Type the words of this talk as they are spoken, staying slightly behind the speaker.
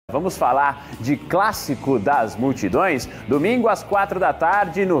Vamos falar de clássico das multidões. Domingo às 4 da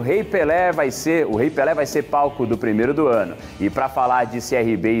tarde no Rei Pelé o Rei Pelé vai ser palco do primeiro do ano. E para falar de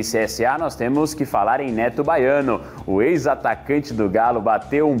CRB e CSA, nós temos que falar em Neto Baiano. O ex-atacante do Galo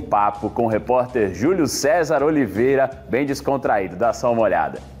bateu um papo com o repórter Júlio César Oliveira, bem descontraído. Dá só uma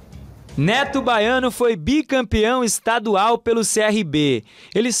olhada. Neto Baiano foi bicampeão estadual pelo CRB.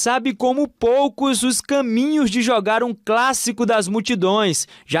 Ele sabe como poucos os caminhos de jogar um clássico das multidões,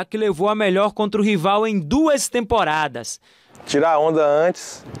 já que levou a melhor contra o rival em 2 temporadas. Tirar a onda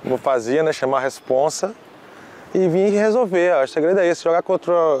antes, como fazia, né? Chamar a responsa e vir resolver. O segredo é esse, jogar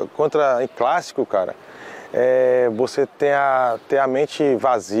contra em clássico, cara. Você ter a mente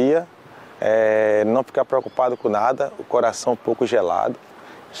vazia, não ficar preocupado com nada, o coração um pouco gelado.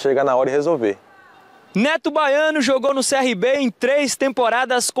 Chegar na hora e resolver. Neto Baiano jogou no CRB em 3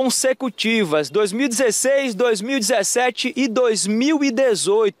 temporadas consecutivas, 2016, 2017 e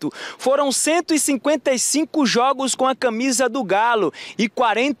 2018. Foram 155 jogos com a camisa do Galo e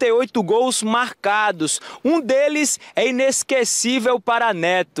 48 gols marcados. Um deles é inesquecível para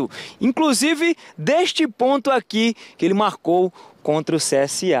Neto, inclusive deste ponto aqui que ele marcou contra o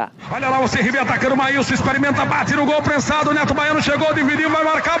CSA. Olha lá o CRB atacando o Maílson, experimenta, bate no gol prensado, Neto Baiano chegou, dividiu, vai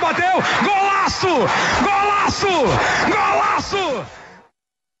marcar, bateu, golaço! Golaço! Golaço!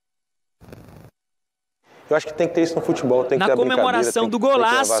 Eu acho que tem que ter isso no futebol, tem que ter a brincadeira. Na comemoração do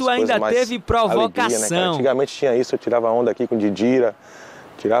golaço ainda teve provocação. Alegria, né, antigamente tinha isso, eu tirava onda aqui com Didira,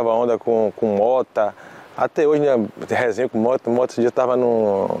 tirava onda com Mota. Até hoje, né, resenha com Mota. Mota esse dia estava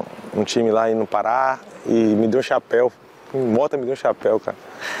num time lá no Pará e me deu um chapéu. Mota me deu um chapéu, cara.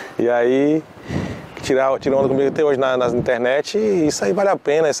 E aí, tirou onda comigo até hoje na internet, e isso aí vale a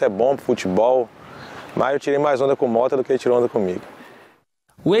pena, isso é bom pro futebol. Mas eu tirei mais onda com Mota do que ele tirou onda comigo.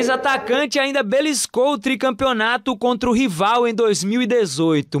 O ex-atacante ainda beliscou o tricampeonato contra o rival em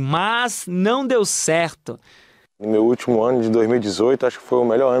 2018, mas não deu certo. No meu último ano de 2018, acho que foi o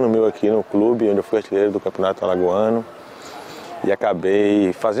melhor ano meu aqui no clube, onde eu fui artilheiro do Campeonato Alagoano. E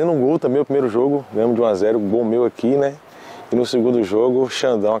acabei fazendo um gol também no primeiro jogo, ganhamos de 1-0, gol meu aqui, né? E no segundo jogo, o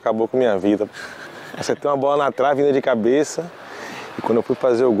Xandão acabou com minha vida. Acertei uma bola na trave, vinda de cabeça. E quando eu fui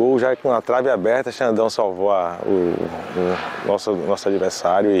fazer o gol, já com a trave aberta, Xandão salvou o nosso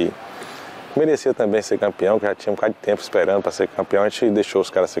adversário e merecia também ser campeão, que já tinha um bocado de tempo esperando para ser campeão. A gente deixou os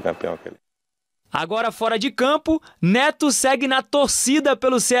caras ser campeão. Agora fora de campo, Neto segue na torcida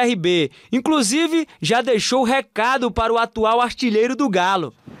pelo CRB. Inclusive, já deixou recado para o atual artilheiro do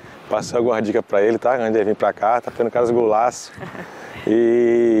Galo. Passei alguma dica para ele, tá? Antes de vir para cá, tá fazendo caras golaço.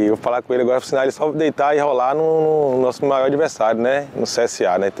 E eu vou falar com ele agora, ensinar ele só deitar e rolar no nosso maior adversário, né? No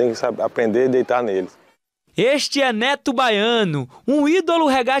CSA, né? Tem que aprender a deitar nele. Este é Neto Baiano, um ídolo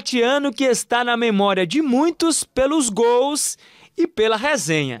regatiano que está na memória de muitos pelos gols e pela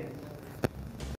resenha.